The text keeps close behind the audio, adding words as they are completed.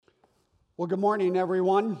Well, good morning,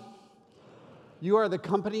 everyone. You are the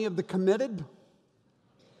company of the committed.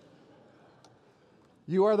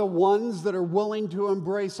 You are the ones that are willing to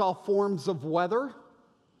embrace all forms of weather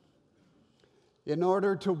in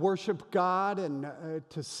order to worship God and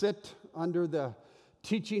to sit under the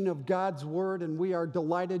teaching of God's Word, and we are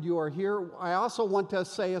delighted you are here. I also want to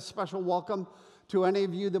say a special welcome to any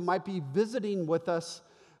of you that might be visiting with us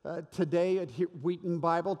today at Wheaton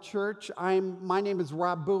Bible Church. My name is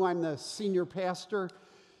Rob Boo. I'm the senior pastor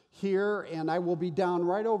here, and I will be down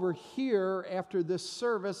right over here after this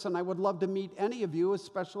service, and I would love to meet any of you,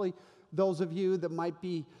 especially those of you that might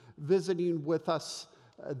be visiting with us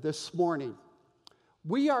this morning.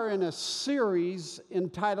 We are in a series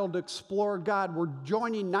entitled Explore God. We're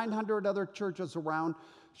joining 900 other churches around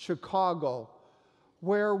Chicago,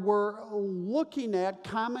 where we're looking at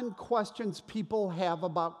common questions people have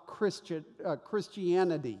about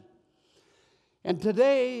Christianity. And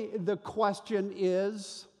today, the question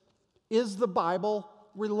is the Bible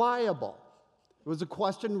reliable? It was a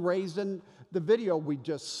question raised in the video we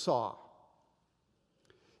just saw.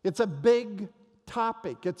 It's a big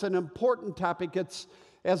topic. It's an important topic. It's,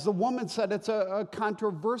 as the woman said, it's a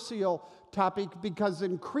controversial topic because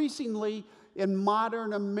increasingly in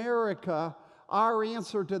modern America, our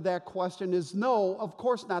answer to that question is no, of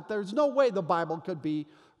course not. There's no way the Bible could be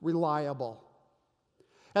reliable.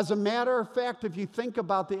 As a matter of fact, if you think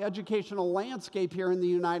about the educational landscape here in the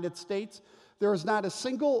United States, there is not a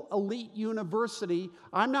single elite university.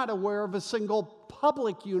 I'm not aware of a single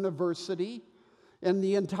public university in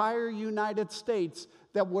the entire United States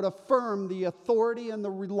that would affirm the authority and the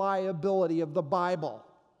reliability of the Bible.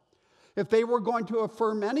 If they were going to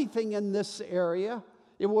affirm anything in this area,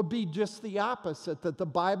 it would be just the opposite, that the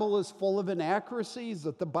Bible is full of inaccuracies,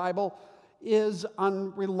 that the Bible is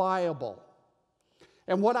unreliable.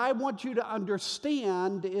 And what I want you to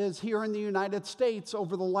understand is here in the United States,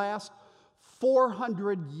 over the last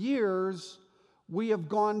 400 years, we have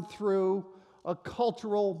gone through a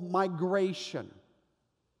cultural migration.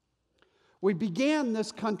 We began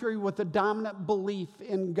this country with a dominant belief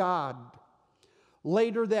in God.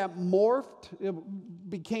 Later that morphed, it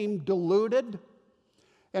became diluted,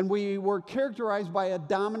 and we were characterized by a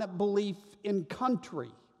dominant belief in country.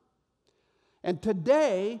 And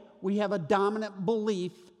today, we have a dominant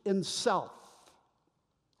belief in self.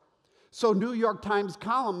 So New York Times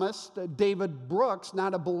columnist David Brooks,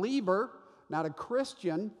 not a believer, not a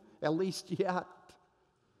Christian, at least yet,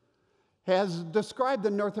 has described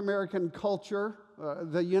the North American culture,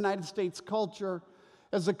 the United States culture,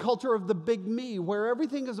 as a culture of the big me, where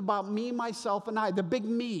everything is about me, myself, and I, the big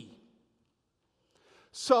me.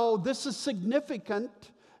 So this is significant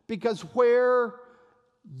because where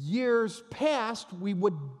years past we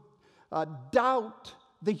would doubt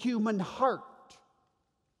the human heart,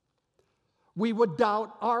 we would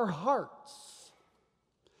doubt our hearts.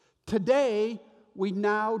 Today, we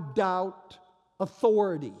now doubt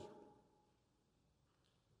authority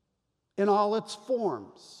in all its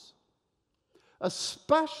forms,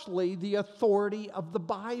 especially the authority of the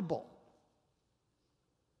Bible.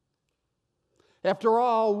 After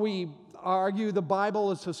all, we argue the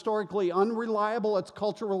Bible is historically unreliable, it's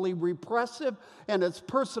culturally repressive, and it's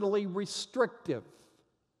personally restrictive.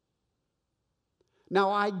 Now,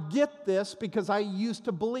 I get this because I used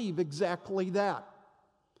to believe exactly that.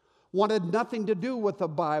 Wanted nothing to do with the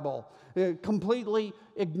Bible, completely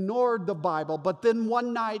ignored the Bible. But then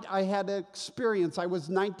one night I had an experience. I was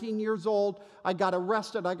 19 years old. I got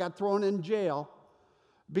arrested. I got thrown in jail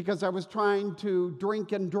because I was trying to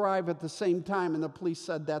drink and drive at the same time, and the police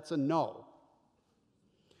said that's a no.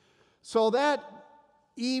 So that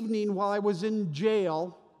evening while I was in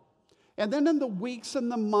jail, and then in the weeks and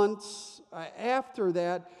the months after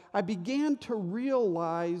that, I began to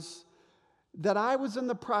realize that I was in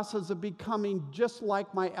the process of becoming just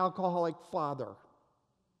like my alcoholic father.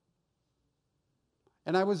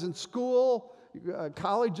 And I was in school,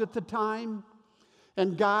 college at the time,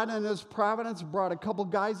 and God in His providence brought a couple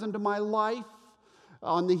guys into my life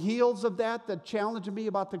on the heels of that challenged me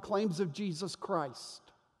about the claims of Jesus Christ.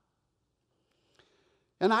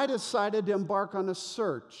 And I decided to embark on a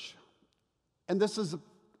search. And this is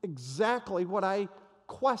exactly what I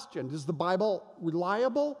questioned. Is the Bible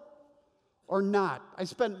reliable or not? I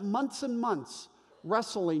spent months and months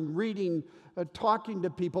wrestling, reading, talking to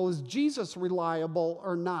people. Is Jesus reliable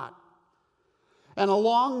or not? And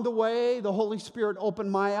along the way, the Holy Spirit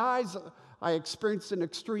opened my eyes. I experienced an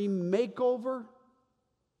extreme makeover,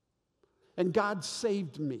 and God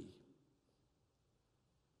saved me.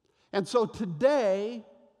 And so today,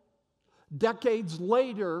 decades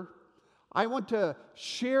later, I want to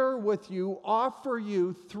share with you, offer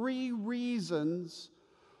you 3 reasons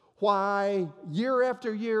why year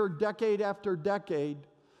after year, decade after decade,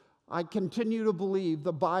 I continue to believe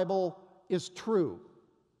the Bible is true.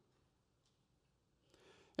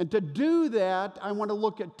 And to do that, I want to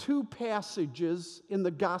look at 2 passages in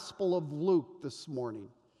the Gospel of Luke this morning.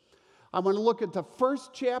 I want to look at the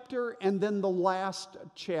first chapter and then the last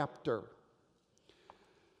chapter.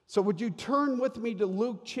 So would you turn with me to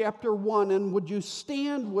Luke chapter 1, and would you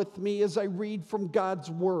stand with me as I read from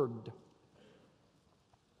God's Word?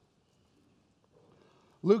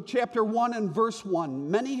 Luke chapter 1 and verse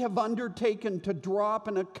 1. Many have undertaken to draw up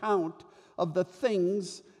an account of the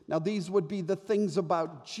things, now these would be the things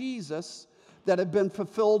about Jesus, that have been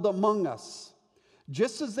fulfilled among us,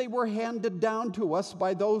 just as they were handed down to us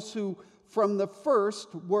by those who from the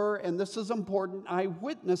first were, and this is important,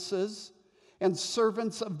 eyewitnesses and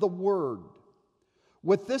servants of the word.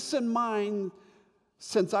 With this in mind,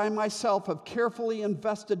 since I myself have carefully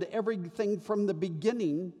invested everything from the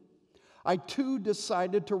beginning, I too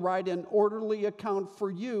decided to write an orderly account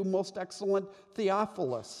for you, most excellent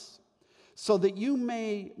Theophilus, so that you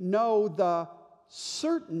may know the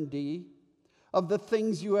certainty of the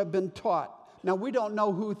things you have been taught. Now, we don't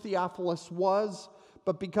know who Theophilus was,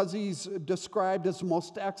 but because he's described as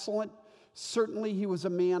most excellent, certainly he was a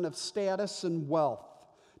man of status and wealth.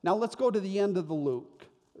 Now let's go to the end of the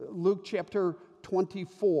Luke chapter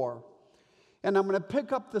 24. And I'm going to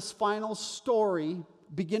pick up this final story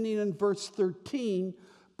beginning in verse 13,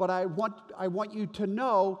 but I want you to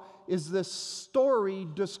know is this story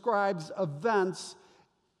describes events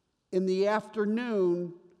in the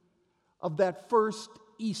afternoon of that first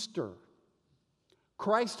Easter.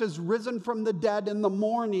 Christ has risen from the dead in the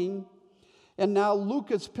morning, and now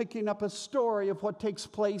Luke is picking up a story of what takes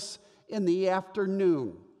place in the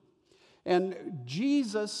afternoon. And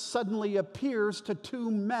Jesus suddenly appears to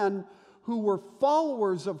 2 men who were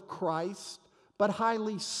followers of Christ, but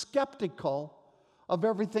highly skeptical of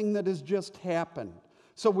everything that has just happened.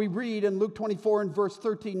 So we read in Luke 24 and verse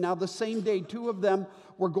 13, now the same day 2 of them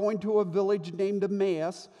were going to a village named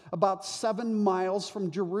Emmaus, about 7 miles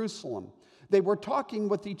from Jerusalem. They were talking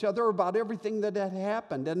with each other about everything that had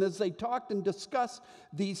happened. And as they talked and discussed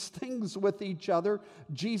these things with each other,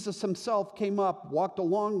 Jesus himself came up, walked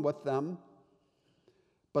along with them,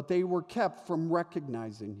 but they were kept from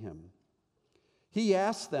recognizing him. He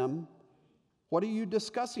asked them, what are you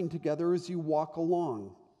discussing together as you walk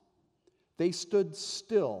along? They stood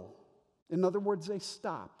still. In other words, they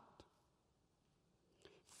stopped.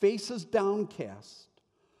 Faces downcast.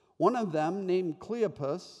 One of them, named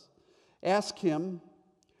Cleopas, asked him,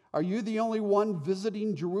 are you the only one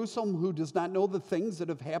visiting Jerusalem who does not know the things that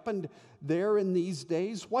have happened there in these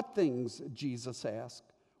days? What things? Jesus asked.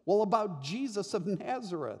 Well, about Jesus of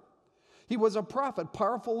Nazareth. He was a prophet,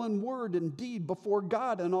 powerful in word and deed before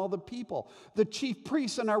God and all the people. The chief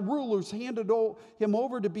priests and our rulers handed him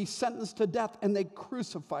over to be sentenced to death, and they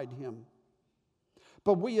crucified him.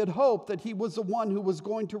 But we had hoped that he was the one who was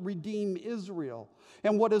going to redeem Israel.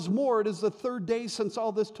 And what is more, it is the 3rd day since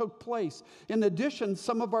all this took place. In addition,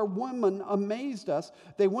 some of our women amazed us.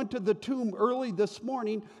 They went to the tomb early this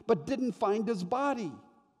morning, but didn't find his body.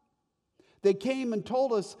 They came and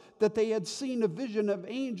told us that they had seen a vision of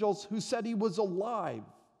angels who said he was alive.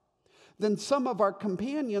 Then some of our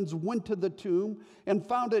companions went to the tomb and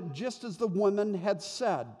found it just as the women had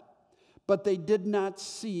said, but they did not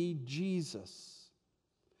see Jesus.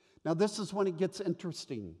 Now, this is when it gets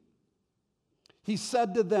interesting. He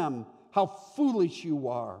said to them, how foolish you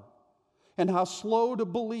are, and how slow to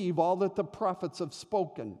believe all that the prophets have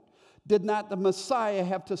spoken. Did not the Messiah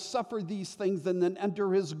have to suffer these things and then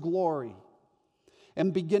enter his glory?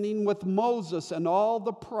 And beginning with Moses and all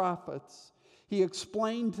the prophets, he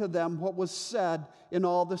explained to them what was said in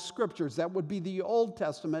all the scriptures. That would be the Old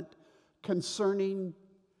Testament concerning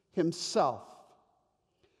himself.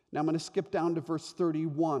 Now I'm going to skip down to verse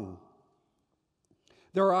 31.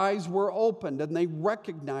 Their eyes were opened and they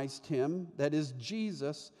recognized him, that is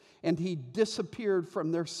Jesus, and he disappeared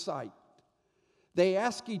from their sight. They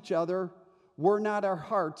asked each other, were not our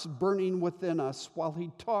hearts burning within us while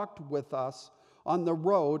he talked with us on the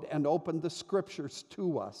road and opened the scriptures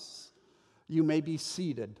to us? You may be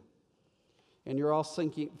seated. And you're all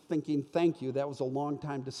thinking, thank you, that was a long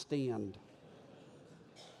time to stand.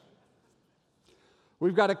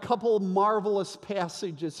 We've got a couple marvelous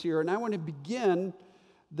passages here, and I want to begin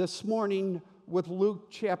this morning with Luke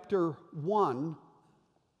chapter 1.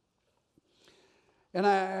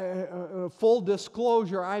 And full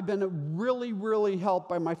disclosure, I've been really helped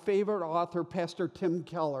by my favorite author, Pastor Tim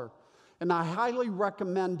Keller. And I highly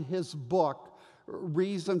recommend his book,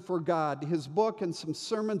 reason for God. His book and some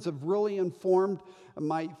sermons have really informed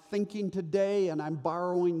my thinking today, and I'm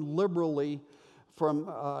borrowing liberally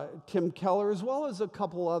from Tim Keller, as well as a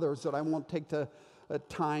couple others that I won't take the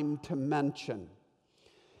time to mention.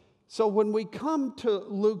 So when we come to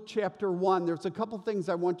Luke chapter 1, there's a couple things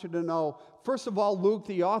I want you to know. First of all, Luke,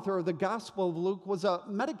 the author of the Gospel of Luke, was a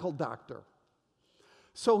medical doctor.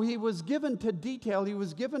 So he was given to detail, he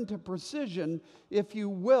was given to precision, if you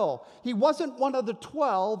will. He wasn't one of the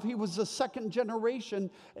 12, he was the second generation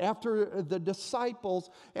after the disciples.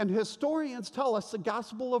 And historians tell us the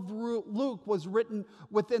Gospel of Luke was written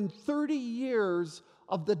within 30 years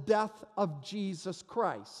of the death of Jesus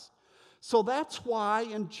Christ. So that's why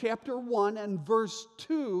in chapter 1 and verse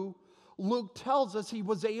 2, Luke tells us he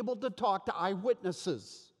was able to talk to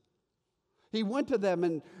eyewitnesses. He went to them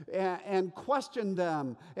and questioned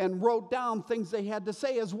them and wrote down things they had to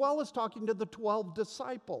say, as well as talking to the 12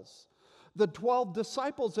 disciples. The 12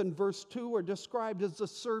 disciples in verse 2 are described as the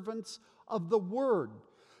servants of the word.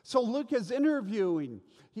 So Luke is interviewing,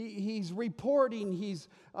 he's reporting, he's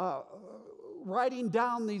writing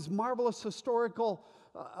down these marvelous historical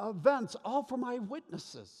events, all from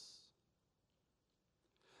eyewitnesses.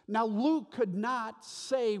 Now, Luke could not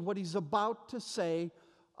say what he's about to say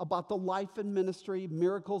about the life and ministry,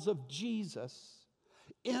 miracles of Jesus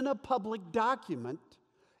in a public document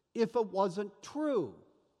if it wasn't true.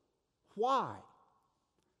 Why?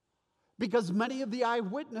 Because many of the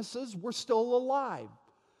eyewitnesses were still alive.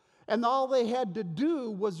 And all they had to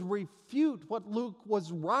do was refute what Luke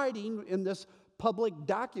was writing in this public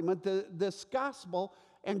document, this gospel,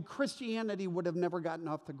 and Christianity would have never gotten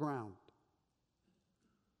off the ground.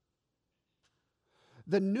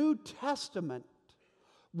 The New Testament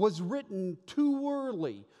was written too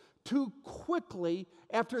early, too quickly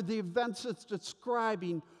after the events it's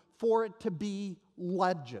describing for it to be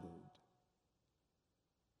legend.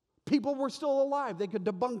 People were still alive. They could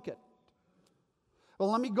debunk it. Well,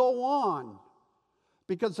 let me go on,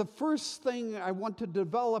 because the first thing I want to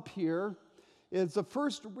develop here is the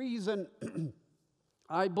first reason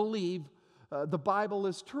I believe the Bible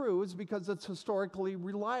is true is because it's historically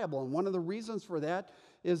reliable. And one of the reasons for that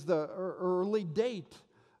is the early date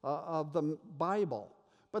of the Bible.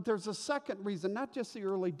 But there's a second reason, not just the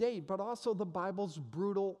early date, but also the Bible's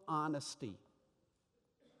brutal honesty.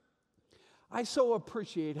 I so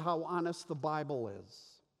appreciate how honest the Bible is.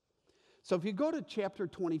 So if you go to chapter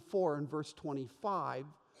 24 and verse 25,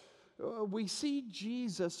 we see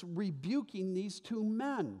Jesus rebuking these two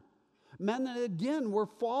men. Men that, again, were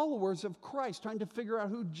followers of Christ, trying to figure out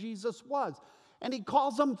who Jesus was. And he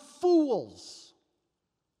calls them fools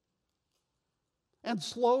and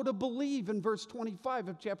slow to believe in verse 25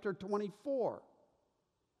 of chapter 24.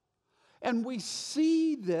 And we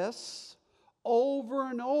see this over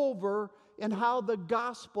and over in how the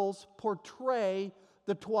Gospels portray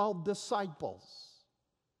the 12 disciples.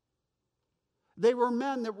 They were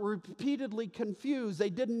men that were repeatedly confused. They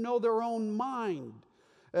didn't know their own mind.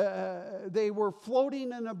 They were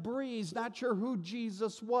floating in a breeze, not sure who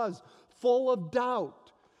Jesus was, full of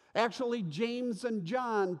doubt. Actually, James and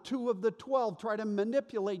John, 2 of the 12, try to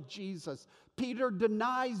manipulate Jesus. Peter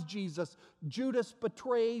denies Jesus. Judas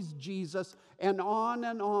betrays Jesus, and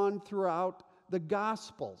on throughout the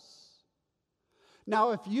Gospels.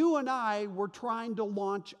 Now, if you and I were trying to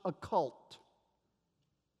launch a cult,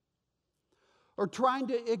 or trying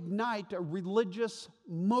to ignite a religious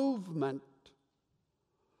movement,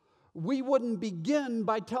 we wouldn't begin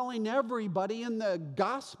by telling everybody in the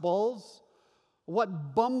Gospels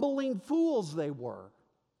what bumbling fools they were.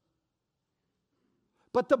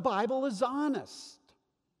 But the Bible is honest.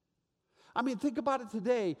 I mean, think about it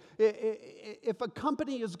today. If a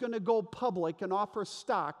company is going to go public and offer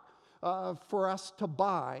stock for us to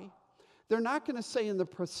buy, they're not going to say in the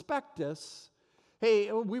prospectus,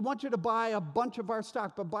 hey, we want you to buy a bunch of our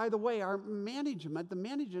stock, but by the way, the management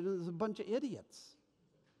is a bunch of idiots.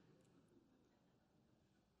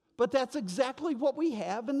 But that's exactly what we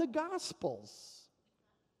have in the Gospels.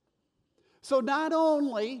 So not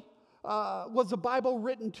only was the Bible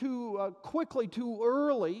written too quickly, too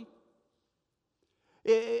early,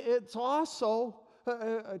 it's also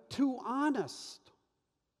too honest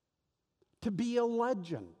to be a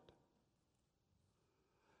legend.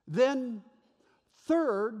 Then,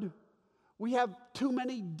 third, we have too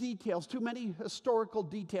many details, too many historical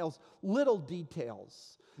details, little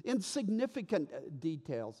details, insignificant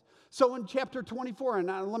details. So in chapter 24,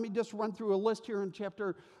 and let me just run through a list here in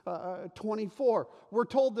chapter 24, we're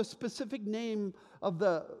told the specific name of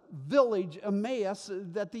the village, Emmaus,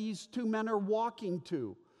 that these two men are walking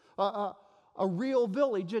to, a real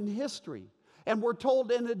village in history. And we're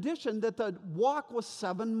told in addition that the walk was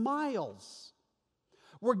 7 miles.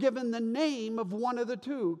 We're given the name of one of the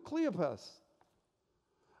two, Cleopas.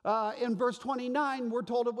 In verse 29, we're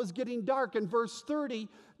told it was getting dark. In verse 30,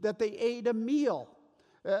 that they ate a meal.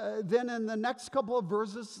 Then in the next couple of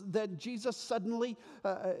verses, that Jesus suddenly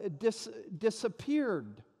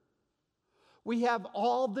disappeared. We have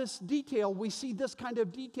all this detail. We see this kind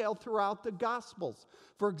of detail throughout the Gospels.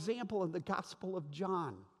 For example, in the Gospel of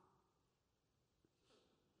John,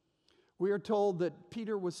 we are told that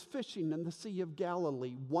Peter was fishing in the Sea of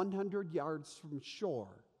Galilee, 100 yards from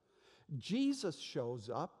shore. Jesus shows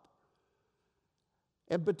up,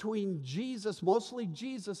 and between Jesus, mostly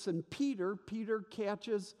Jesus and Peter, Peter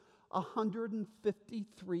catches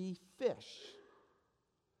 153 fish.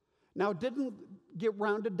 Now, it didn't get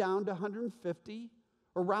rounded down to 150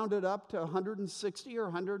 or rounded up to 160 or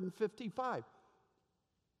 155.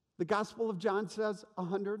 The Gospel of John says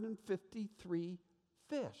 153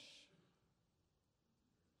 fish.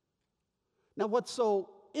 Now, what's so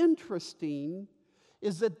interesting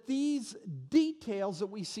is that these details that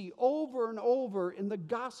we see over and over in the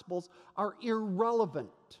Gospels are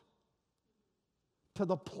irrelevant to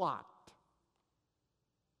the plot.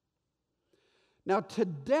 Now,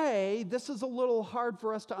 today, this is a little hard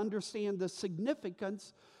for us to understand the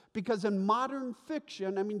significance because in modern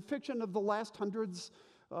fiction, fiction of the last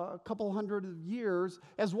couple hundred of years,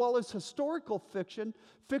 as well as historical fiction,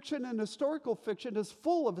 fiction and historical fiction is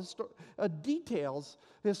full of details,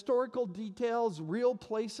 historical details, real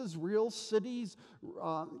places, real cities,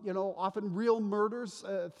 often real murders,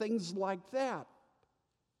 things like that.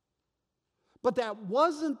 But that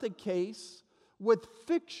wasn't the case with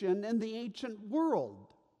fiction in the ancient world.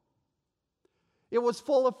 It was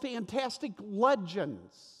full of fantastic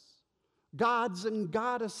legends, gods and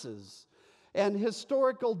goddesses, and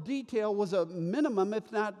historical detail was a minimum,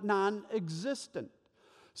 if not non-existent.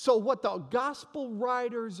 So what the gospel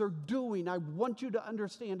writers are doing, I want you to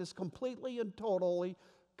understand, is completely and totally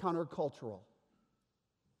countercultural.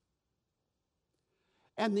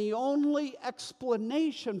 And the only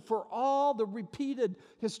explanation for all the repeated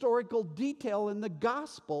historical detail in the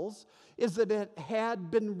Gospels is that it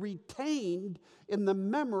had been retained in the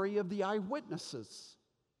memory of the eyewitnesses.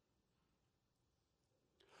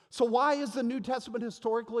 So why is the New Testament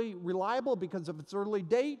historically reliable? Because of its early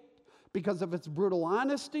date, because of its brutal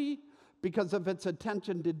honesty, because of its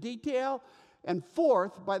attention to detail, and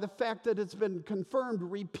fourth, by the fact that it's been confirmed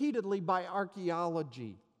repeatedly by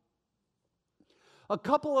archaeology. A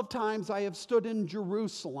couple of times I have stood in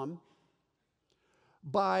Jerusalem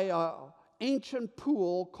by an ancient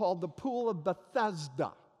pool called the Pool of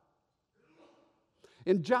Bethesda.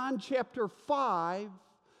 In John chapter 5,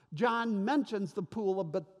 John mentions the Pool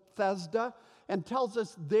of Bethesda and tells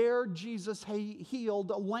us there Jesus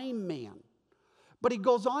healed a lame man. But he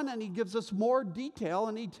goes on and he gives us more detail,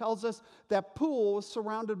 and he tells us that pool was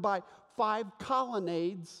surrounded by 5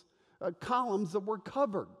 columns that were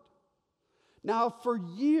covered. Now, for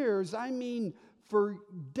years, for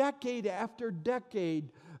decade after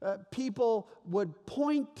decade, people would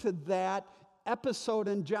point to that episode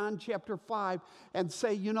in John chapter 5 and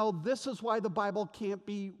say, this is why the Bible can't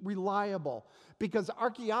be reliable. Because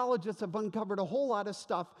archaeologists have uncovered a whole lot of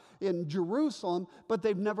stuff in Jerusalem, but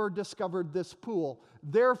they've never discovered this pool.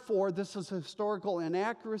 Therefore, this is historical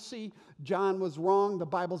inaccuracy. John was wrong. The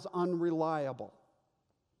Bible's unreliable.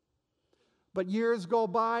 But years go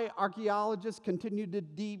by, archaeologists continue to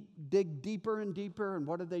dig deeper and deeper, and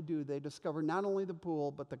what do? They discover not only the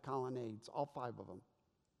pool, but the colonnades, all 5 of them.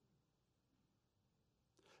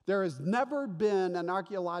 There has never been an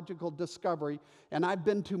archaeological discovery, and I've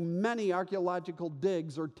been to many archaeological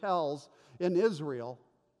digs or tells in Israel,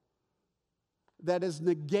 that has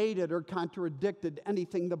negated or contradicted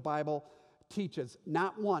anything the Bible teaches.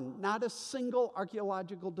 Not one, not a single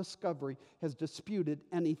archaeological discovery has disputed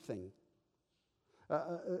anything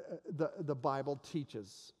the Bible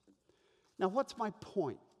teaches. Now, what's my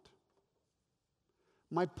point?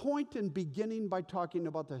 My point in beginning by talking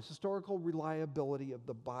about the historical reliability of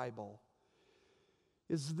the Bible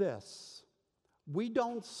is this: we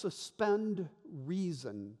don't suspend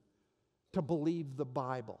reason to believe the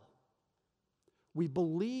Bible. We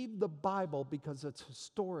believe the Bible because it's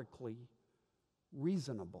historically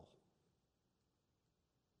reasonable.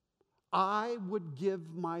 I would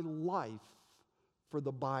give my life for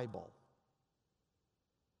the Bible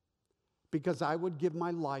because I would give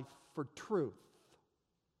my life for truth.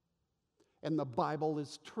 And the Bible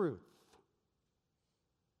is truth.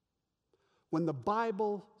 When the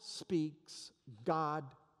Bible speaks, God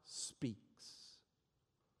speaks.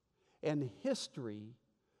 And history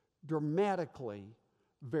dramatically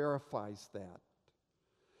verifies that.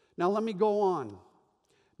 Now let me go on.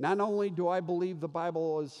 Not only do I believe the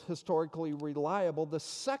Bible is historically reliable, the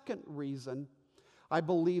second reason I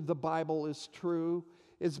believe the Bible is true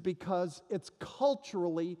is because it's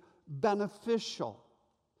culturally beneficial,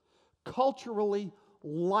 culturally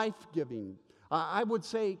life-giving. I would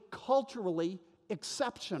say culturally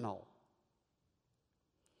exceptional.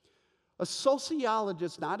 A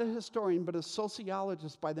sociologist, not a historian, but a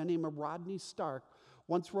sociologist by the name of Rodney Stark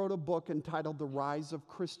once wrote a book entitled The Rise of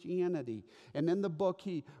Christianity. And in the book,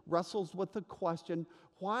 he wrestles with the question,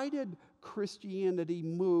 why did Christianity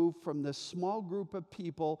move from this small group of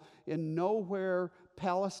people in nowhere,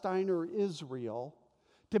 Palestine or Israel,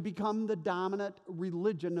 to become the dominant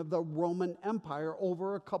religion of the Roman Empire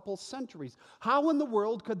over a couple centuries? How in the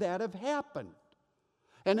world could that have happened?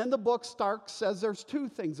 And in the book, Stark says there's two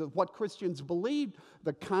things of what Christians believed,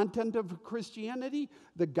 the content of Christianity,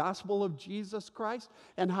 the gospel of Jesus Christ,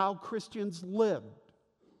 and how Christians lived.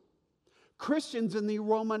 Christians in the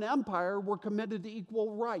Roman Empire were committed to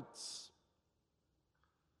equal rights,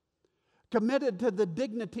 committed to the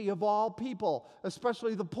dignity of all people,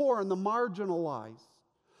 especially the poor and the marginalized.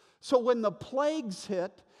 So when the plagues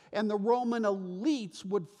hit and the Roman elites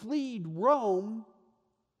would flee Rome,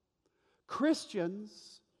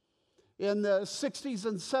 Christians in the 60s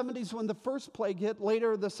and 70s when the first plague hit,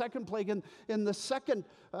 later the second plague, in the second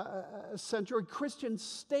century, Christians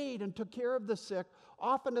stayed and took care of the sick,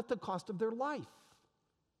 often at the cost of their life.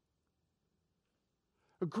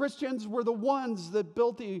 Christians were the ones that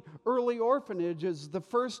built the early orphanages, the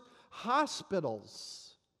first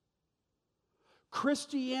hospitals.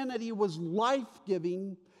 Christianity was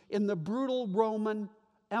life-giving in the brutal Roman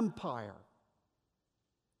Empire.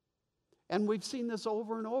 And we've seen this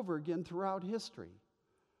over and over again throughout history.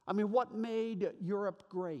 I mean, what made Europe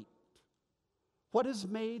great? What has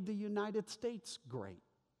made the United States great?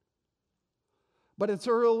 But its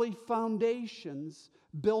early foundations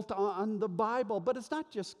built on the Bible. But it's not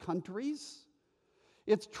just countries.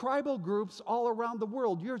 It's tribal groups all around the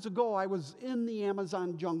world. Years ago, I was in the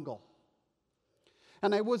Amazon jungle.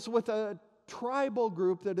 And I was with a tribal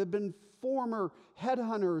group that had been former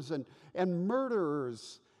headhunters and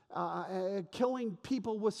murderers, killing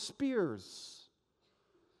people with spears.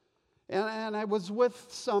 And I was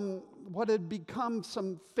with what had become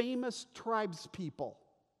some famous tribespeople.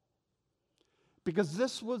 Because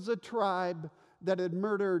this was a tribe that had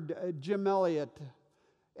murdered Jim Elliot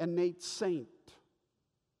and Nate Saint.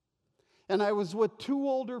 And I was with two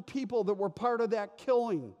older people that were part of that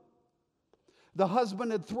killing. The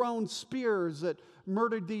husband had thrown spears that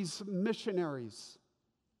murdered these missionaries.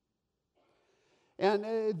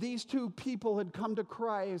 And these two people had come to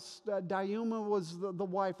Christ. Diuma was the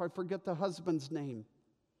wife. I forget the husband's name.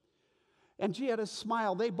 And she had a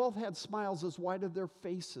smile. They both had smiles as wide as their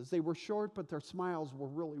faces. They were short, but their smiles were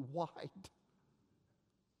really wide.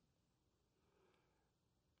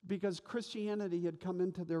 Because Christianity had come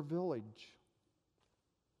into their village.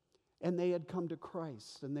 And they had come to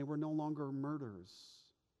Christ, and they were no longer murderers.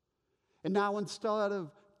 And now instead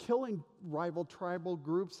of killing rival tribal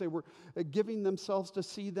groups, they were giving themselves to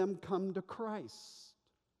see them come to Christ.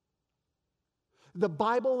 The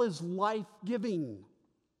Bible is life-giving.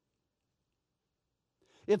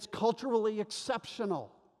 It's culturally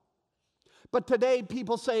exceptional. But today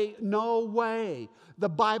people say, no way. The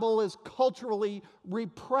Bible is culturally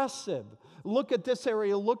repressive. Look at this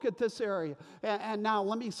area, look at this area. And now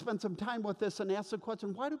let me spend some time with this and ask the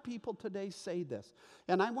question, why do people today say this?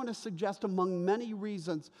 And I want to suggest among many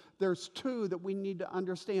reasons, there's two that we need to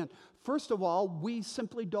understand. First of all, we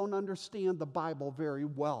simply don't understand the Bible very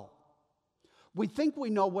well. We think we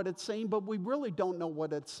know what it's saying, but we really don't know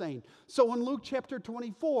what it's saying. So in Luke chapter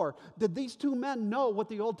 24, did these two men know what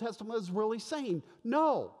the Old Testament was really saying?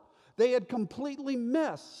 No. They had completely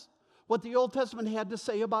missed what the Old Testament had to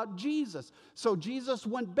say about Jesus. So Jesus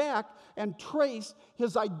went back and traced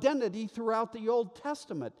his identity throughout the Old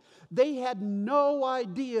Testament. They had no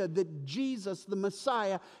idea that Jesus, the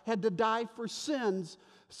Messiah, had to die for sins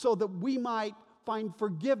so that we might find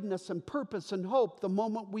forgiveness and purpose and hope the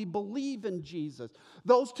moment we believe in Jesus.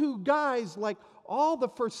 Those two guys, like all the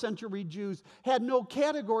first century Jews, had no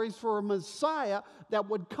categories for a Messiah that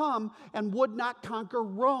would come and would not conquer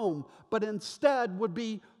Rome, but instead would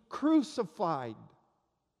be crucified.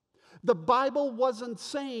 The Bible wasn't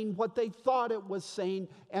saying what they thought it was saying,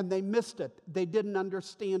 and they missed it. They didn't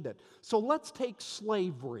understand it. So let's take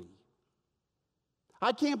slavery.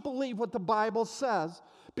 I can't believe what the Bible says,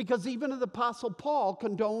 because even the Apostle Paul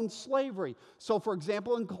condoned slavery. So, for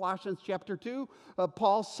example, in Colossians chapter 2,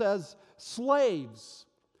 Paul says, slaves,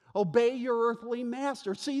 Obey your earthly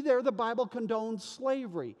master. See, there the Bible condones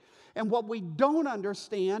slavery. And what we don't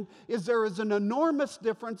understand is there is an enormous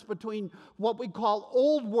difference between what we call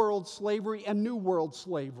old world slavery and new world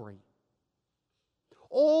slavery.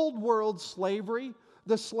 Old world slavery,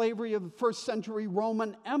 the slavery of the first century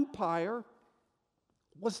Roman Empire,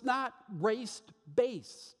 was not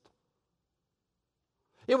race-based.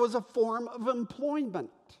 It was a form of employment.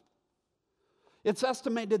 It's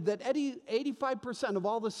estimated that 85% of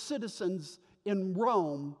all the citizens in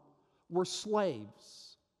Rome were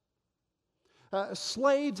slaves.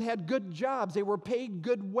 Slaves had good jobs. They were paid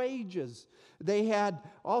good wages. They had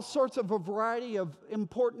all sorts of a variety of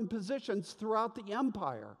important positions throughout the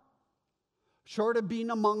empire, short of being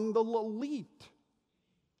among the elite.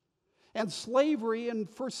 And slavery in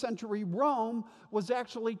first century Rome was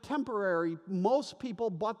actually temporary. Most people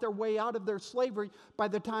bought their way out of their slavery by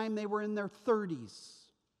the time they were in their 30s.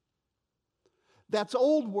 That's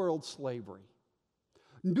old world slavery.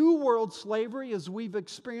 New world slavery, as we've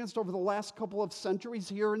experienced over the last couple of centuries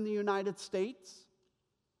here in the United States,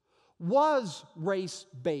 was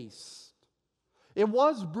race-based. It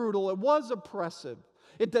was brutal. It was oppressive.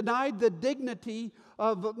 It denied the dignity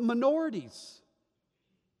of minorities.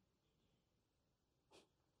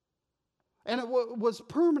 And it was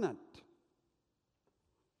permanent.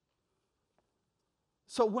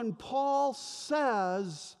 So when Paul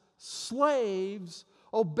says, slaves,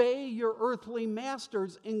 obey your earthly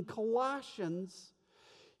masters in Colossians,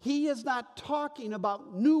 he is not talking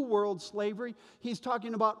about new world slavery. He's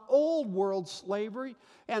talking about old world slavery.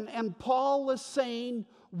 And Paul is saying,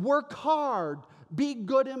 work hard, be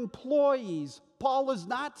good employees. Paul is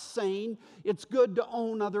not saying it's good to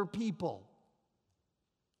own other people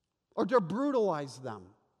or to brutalize them.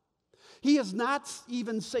 He is not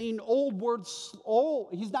even saying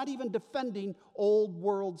he's not even defending old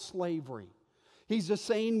world slavery. He's just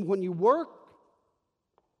saying when you work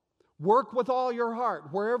with all your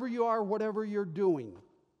heart, wherever you are, whatever you're doing.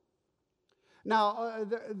 Now,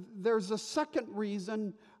 there's a second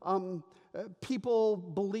reason people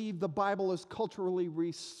believe the Bible is culturally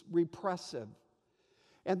repressive.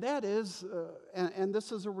 And that is, and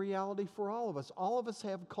this is a reality for all of us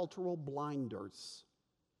have cultural blinders.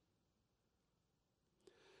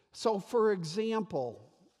 So, for example,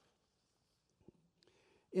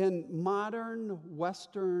 in modern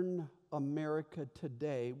Western America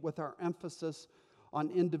today, with our emphasis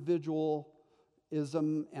on individualism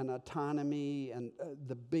and autonomy and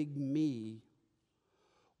the big me,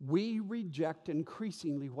 we reject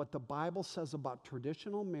increasingly what the Bible says about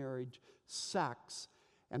traditional marriage, sex,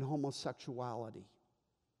 and homosexuality.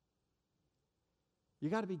 You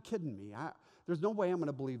got to be kidding me. There's no way I'm going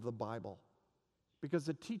to believe the Bible because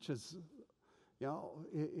it teaches,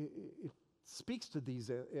 it speaks to these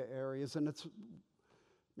areas, and it's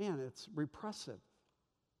repressive.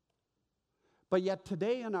 But yet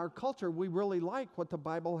today in our culture, we really like what the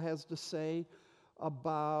Bible has to say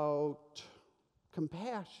about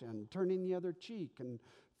compassion, turning the other cheek, and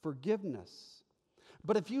forgiveness.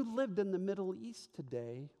 But if you lived in the Middle East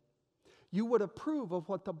today, you would approve of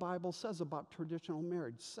what the Bible says about traditional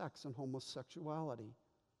marriage, sex, and homosexuality.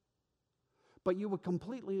 But you would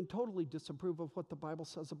completely and totally disapprove of what the Bible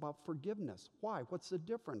says about forgiveness. Why? What's the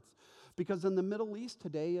difference? Because in the Middle East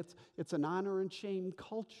today, it's an honor and shame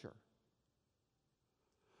culture.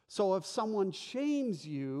 So if someone shames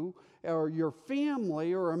you or your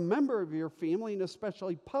family or a member of your family, and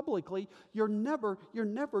especially publicly, you're never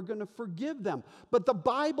going to forgive them. But the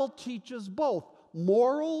Bible teaches both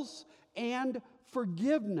morals and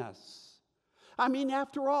forgiveness. I mean,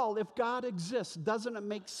 after all, if God exists, doesn't it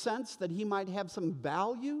make sense that he might have some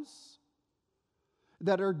values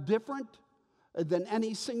that are different than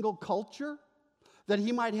any single culture? That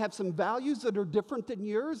he might have some values that are different than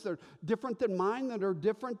yours, that are different than mine, that are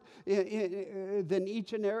different than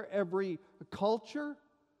each and every culture?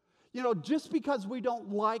 Just because we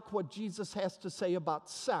don't like what Jesus has to say about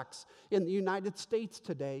sex in the United States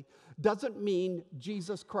today doesn't mean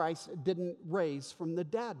Jesus Christ didn't raise from the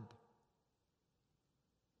dead.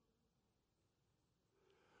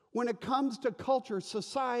 When it comes to culture,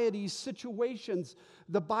 society, situations,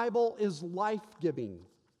 the Bible is life-giving.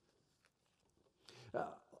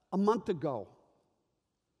 A month ago,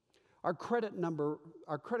 our credit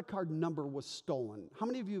card number was stolen. How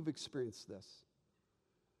many of you have experienced this?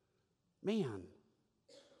 Man.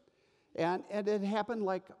 And it happened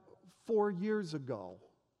like 4 years ago.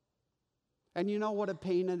 And you know what a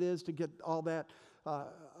pain it is to get all that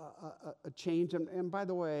change. And by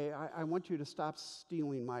the way, I want you to stop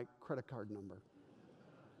stealing my credit card number.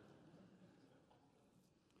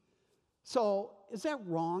 So, is that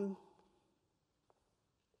wrong?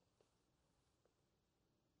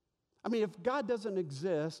 I mean, if God doesn't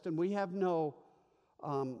exist and we have no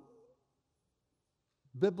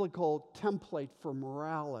biblical template for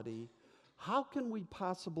morality, how can we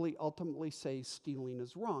possibly ultimately say stealing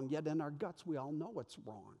is wrong? Yet in our guts, we all know it's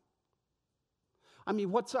wrong. I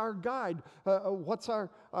mean, what's our guide? What's our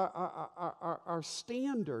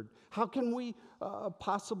standard? How can we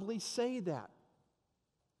possibly say that?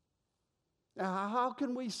 How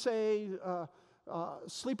can we say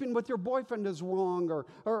sleeping with your boyfriend is wrong,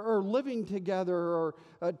 or living together, or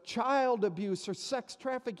child abuse, or sex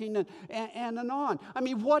trafficking, and on? I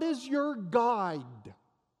mean, what is your guide?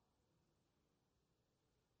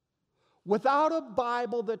 Without a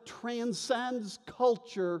Bible that transcends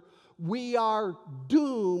culture, we are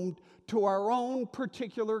doomed to our own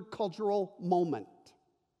particular cultural moment.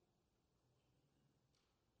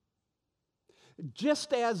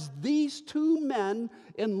 Just as these two men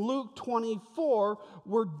in Luke 24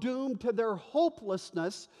 were doomed to their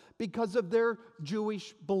hopelessness because of their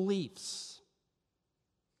Jewish beliefs.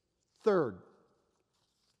 Third,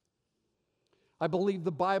 I believe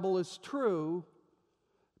the Bible is true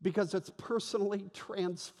because it's personally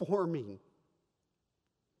transforming,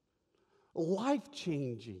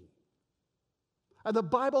 life-changing. And the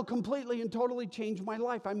Bible completely and totally changed my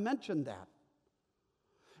life. I mentioned that.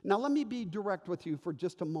 Now, let me be direct with you for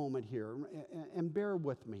just a moment here, and bear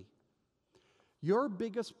with me. Your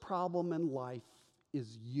biggest problem in life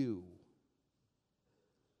is you.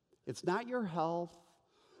 It's not your health,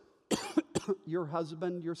 your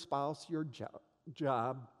husband, your spouse, your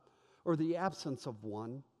job, or the absence of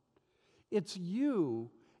one. It's you,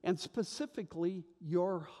 and specifically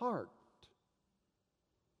your heart.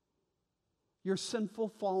 Your sinful,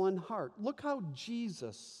 fallen heart. Look how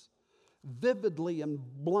Jesus vividly and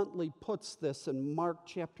bluntly puts this in Mark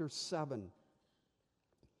chapter 7.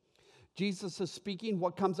 Jesus is speaking,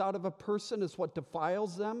 what comes out of a person is what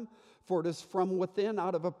defiles them, for it is from within,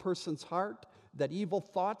 out of a person's heart, that evil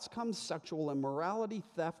thoughts come, sexual immorality,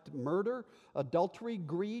 theft, murder, adultery,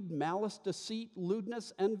 greed, malice, deceit,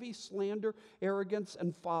 lewdness, envy, slander, arrogance,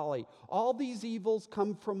 and folly. All these evils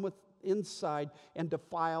come from inside and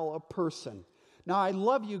defile a person. Now, I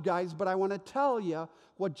love you guys, but I want to tell you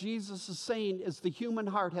what Jesus is saying is the human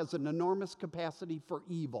heart has an enormous capacity for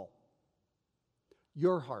evil.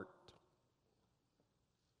 Your heart.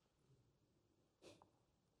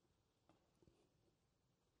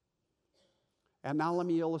 And now let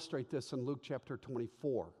me illustrate this in Luke chapter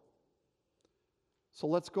 24. So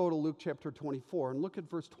let's go to Luke chapter 24 and look at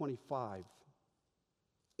verse 25.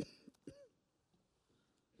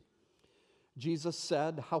 Jesus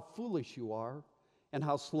said, "How foolish you are, and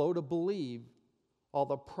how slow to believe all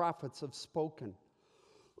the prophets have spoken."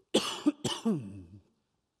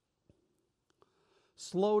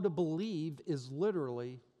 Slow to believe is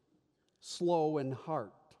literally slow in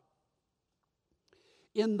heart.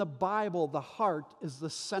 In the Bible, the heart is the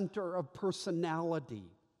center of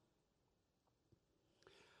personality.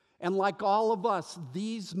 And like all of us,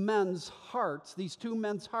 these men's hearts, these two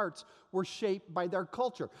men's hearts, were shaped by their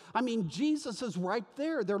culture. I mean, Jesus is right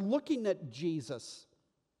there. They're looking at Jesus.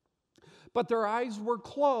 But their eyes were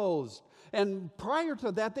closed. And prior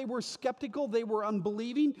to that, they were skeptical. They were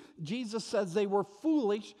unbelieving. Jesus says they were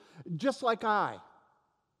foolish, just like I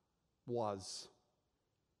was.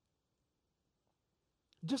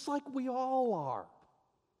 Just like we all are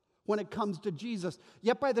when it comes to Jesus.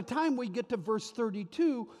 Yet by the time we get to verse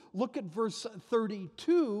 32, look at verse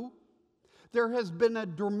 32, there has been a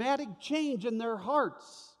dramatic change in their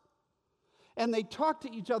hearts. And they talk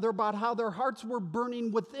to each other about how their hearts were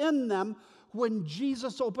burning within them when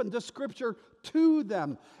Jesus opened the scripture to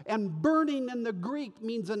them. And burning in the Greek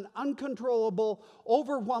means an uncontrollable,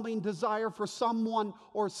 overwhelming desire for someone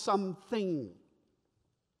or something.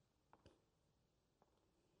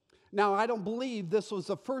 Now, I don't believe this was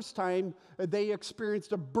the first time they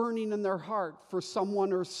experienced a burning in their heart for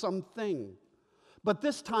someone or something. But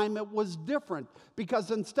this time it was different,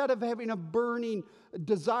 because instead of having a burning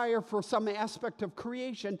desire for some aspect of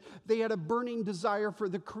creation, they had a burning desire for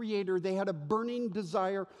the Creator. They had a burning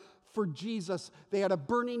desire for Jesus. They had a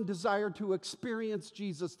burning desire to experience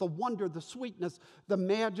Jesus, the wonder, the sweetness, the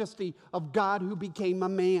majesty of God who became a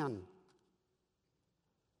man,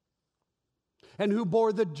 and who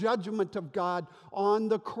bore the judgment of God on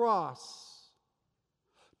the cross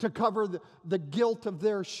to cover the guilt of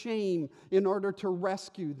their shame in order to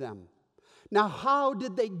rescue them. Now, how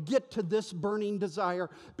did they get to this burning desire?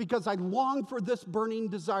 Because I long for this burning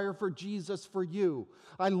desire for Jesus for you.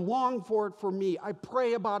 I long for it for me. I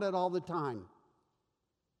pray about it all the time.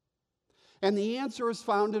 And the answer is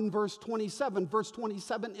found in verse 27. Verse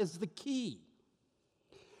 27 is the key.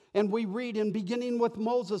 And we read, in beginning with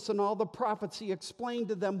Moses and all the prophets, he explained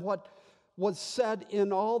to them what was said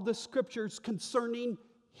in all the scriptures concerning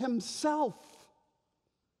himself.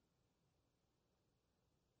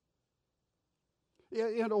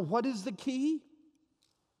 You know, what is the key?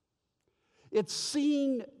 It's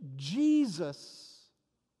seeing Jesus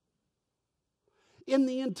in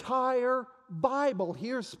the entire Bible,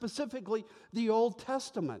 here specifically the Old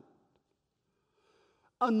Testament.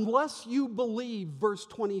 Unless you believe, verse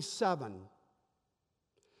 27,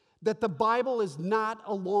 that the Bible is not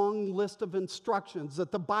a long list of instructions,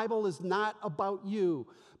 that the Bible is not about you,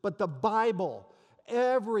 but the Bible,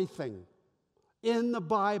 everything in the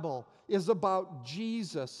Bible is about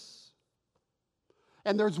Jesus.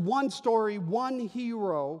 And there's one story, one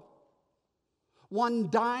hero,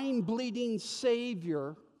 one dying, bleeding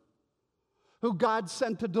Savior who God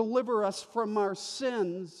sent to deliver us from our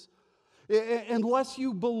sins. Unless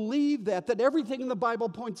you believe that everything in the Bible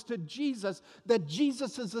points to Jesus, that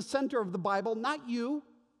Jesus is the center of the Bible, not you,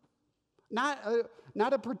 not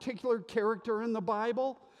a particular character in the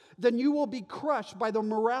Bible, then you will be crushed by the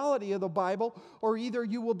morality of the Bible, or either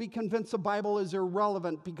you will be convinced the Bible is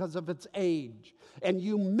irrelevant because of its age, and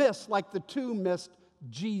you miss, like the two missed,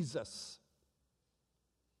 Jesus.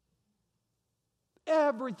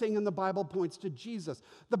 Everything in the Bible points to Jesus.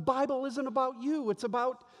 The Bible isn't about you, it's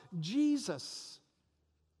about Jesus.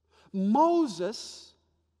 Moses,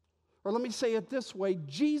 or let me say it this way,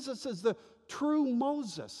 Jesus is the true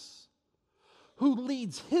Moses who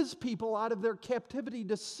leads his people out of their captivity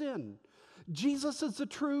to sin. Jesus is the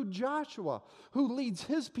true Joshua who leads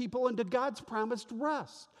his people into God's promised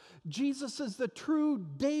rest. Jesus is the true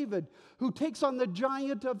David who takes on the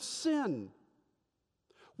giant of sin.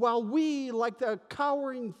 While we, like the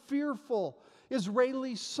cowering, fearful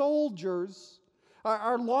Israeli soldiers,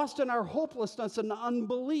 are lost in our hopelessness and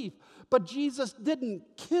unbelief. But Jesus didn't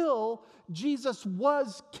kill. Jesus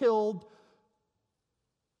was killed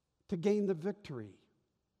to gain the victory.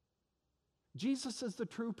 Jesus is the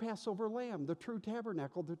true Passover lamb, the true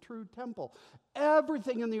tabernacle, the true temple.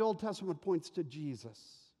 Everything in the Old Testament points to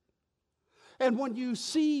Jesus. And when you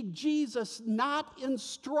see Jesus, not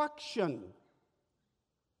instruction,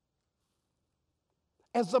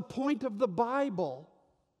 as the point of the Bible,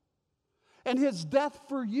 and his death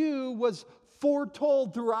for you was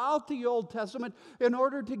foretold throughout the Old Testament in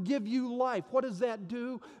order to give you life. What does that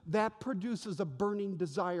do? That produces a burning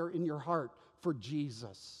desire in your heart for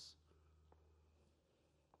Jesus.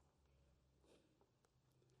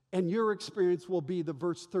 And your experience will be the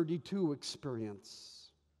verse 32 experience.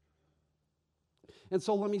 And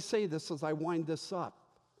so let me say this as I wind this up.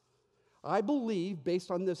 I believe,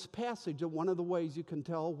 based on this passage, that one of the ways you can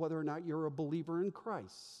tell whether or not you're a believer in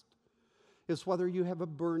Christ is whether you have a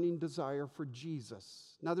burning desire for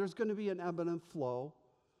Jesus. Now, there's going to be an ebb and flow,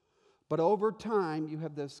 but over time, you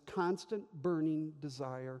have this constant burning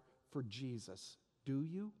desire for Jesus. Do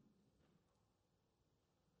you?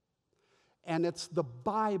 And it's the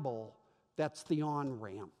Bible that's the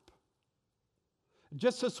on-ramp.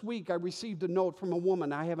 Just this week, I received a note from a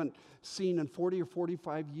woman I haven't seen in 40 or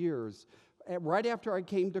 45 years. Right after I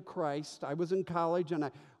came to Christ, I was in college, and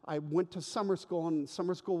I went to summer school, and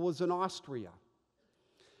summer school was in Austria.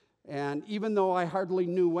 And even though I hardly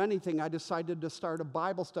knew anything, I decided to start a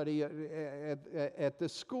Bible study at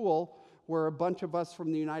this school where a bunch of us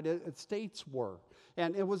from the United States were.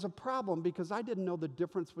 And it was a problem because I didn't know the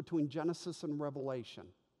difference between Genesis and Revelation.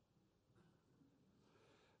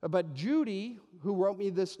 But Judy, who wrote me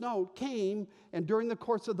this note, came, and during the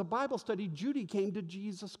course of the Bible study, Judy came to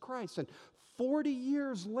Jesus Christ. And 40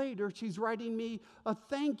 years later, she's writing me a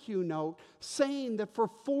thank you note saying that for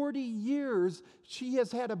 40 years, she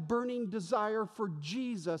has had a burning desire for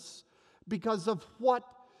Jesus because of what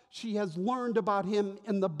she has learned about him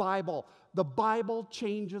in the Bible. The Bible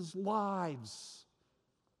changes lives.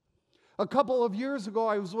 A couple of years ago,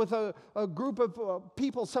 I was with a group of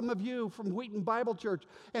people, some of you from Wheaton Bible Church,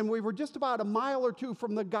 and we were just about a mile or two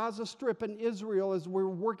from the Gaza Strip in Israel as we were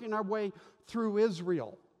working our way through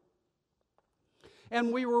Israel.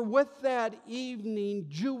 And we were with that evening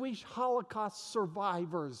Jewish Holocaust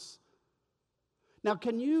survivors. Now,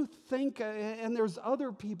 can you think, and there's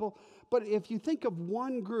other people, but if you think of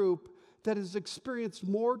one group that has experienced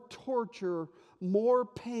more torture, more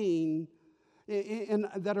pain, and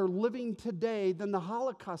that are living today than the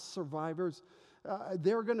Holocaust survivors,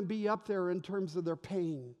 they're going to be up there in terms of their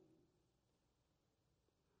pain.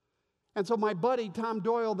 And so my buddy, Tom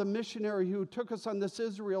Doyle, the missionary who took us on this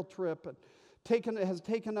Israel trip, has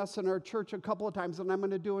taken us in our church a couple of times, and I'm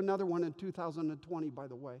going to do another one in 2020, by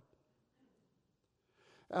the way.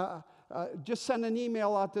 just sent an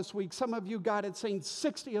email out this week. Some of you got it saying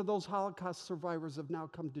 60 of those Holocaust survivors have now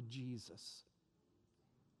come to Jesus.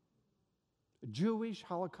 Jewish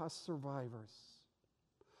Holocaust survivors.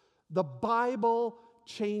 The Bible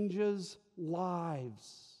changes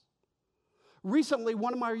lives. Recently, in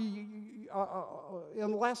the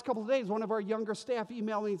last couple of days, one of our younger staff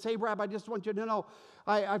emailed me and said, "Hey, Rob, I just want you to know,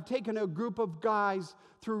 I've taken a group of guys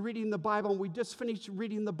through reading the Bible, and we just finished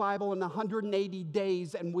reading the Bible in 180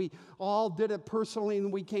 days, and we all did it personally,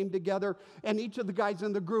 and we came together, and each of the guys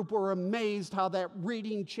in the group were amazed how that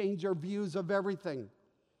reading changed their views of everything,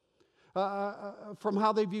 from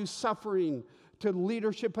how they view suffering, to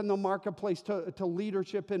leadership in the marketplace, to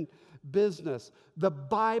leadership in business. The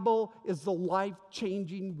Bible is the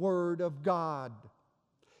life-changing Word of God.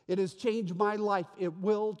 It has changed my life. It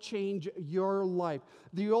will change your life.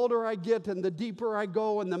 The older I get and the deeper I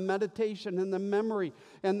go in the meditation and the memory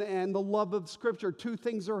and the love of Scripture, two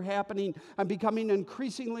things are happening. I'm becoming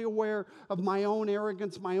increasingly aware of my own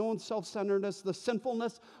arrogance, my own self-centeredness, the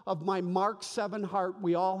sinfulness of my Mark 7 heart.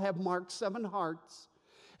 We all have Mark 7 hearts.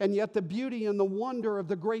 And yet the beauty and the wonder of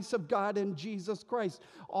the grace of God in Jesus Christ,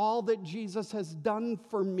 all that Jesus has done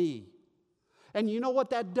for me. And you know what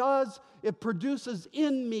that does? It produces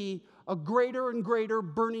in me a greater and greater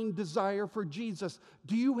burning desire for Jesus.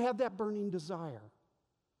 Do you have that burning desire?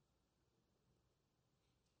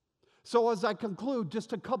 So as I conclude,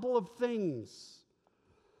 just a couple of things.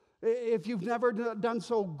 If you've never done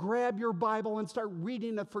so, grab your Bible and start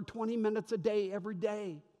reading it for 20 minutes a day, every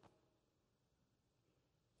day.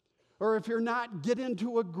 Or if you're not, get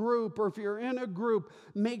into a group. Or if you're in a group,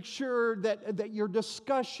 make sure that your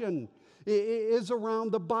discussion is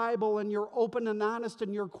around the Bible and you're open and honest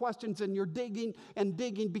in your questions and you're digging and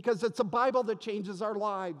digging, because it's the Bible that changes our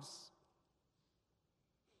lives.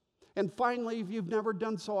 And finally, if you've never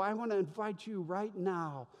done so, I want to invite you right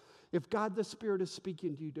now, if God the Spirit is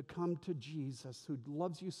speaking to you, to come to Jesus, who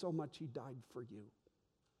loves you so much He died for you.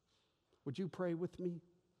 Would you pray with me?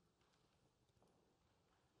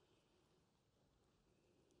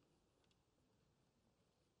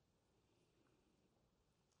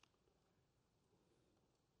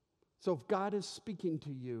 So if God is speaking to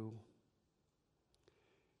you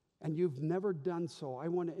and you've never done so, I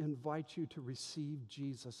want to invite you to receive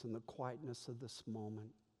Jesus in the quietness of this moment.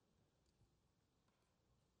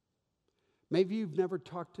 Maybe you've never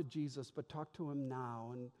talked to Jesus, but talk to Him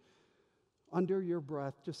now. And under your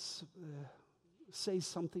breath, just say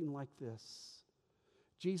something like this: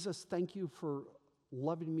 Jesus, thank you for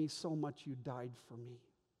loving me so much you died for me.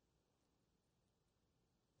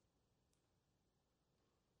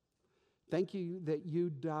 Thank you that you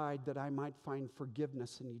died that I might find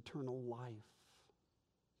forgiveness and eternal life.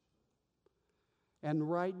 And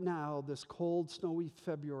right now, this cold, snowy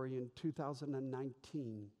February in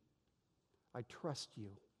 2019, I trust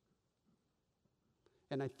you.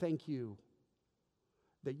 And I thank you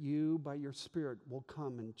that you, by your Spirit, will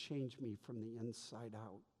come and change me from the inside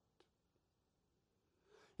out.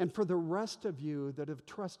 And for the rest of you that have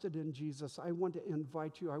trusted in Jesus, I want to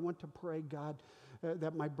invite you, I want to pray, God,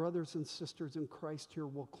 that my brothers and sisters in Christ here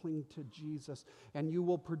will cling to Jesus, and you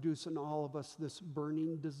will produce in all of us this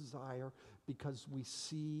burning desire because we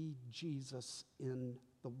see Jesus in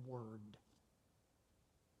the Word.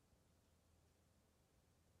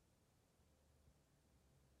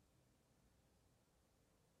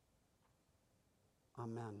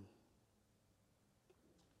 Amen.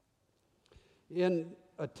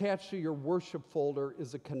 Attached to your worship folder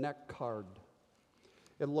is a Connect card.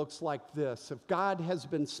 It looks like this. If God has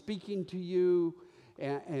been speaking to you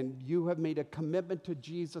and you have made a commitment to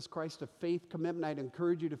Jesus Christ, a faith commitment, I'd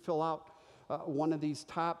encourage you to fill out one of these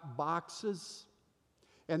top boxes.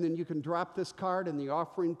 And then you can drop this card in the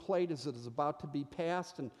offering plate as it is about to be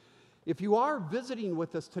passed. And if you are visiting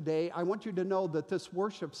with us today, I want you to know that this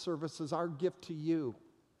worship service is our gift to you.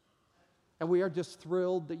 And we are just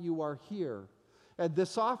thrilled that you are here. And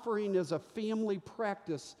this offering is a family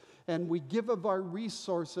practice, and we give of our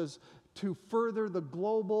resources to further the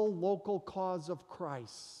global, local cause of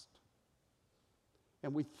Christ.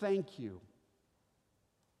 And we thank you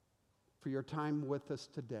for your time with us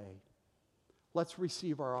today. Let's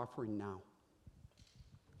receive our offering now.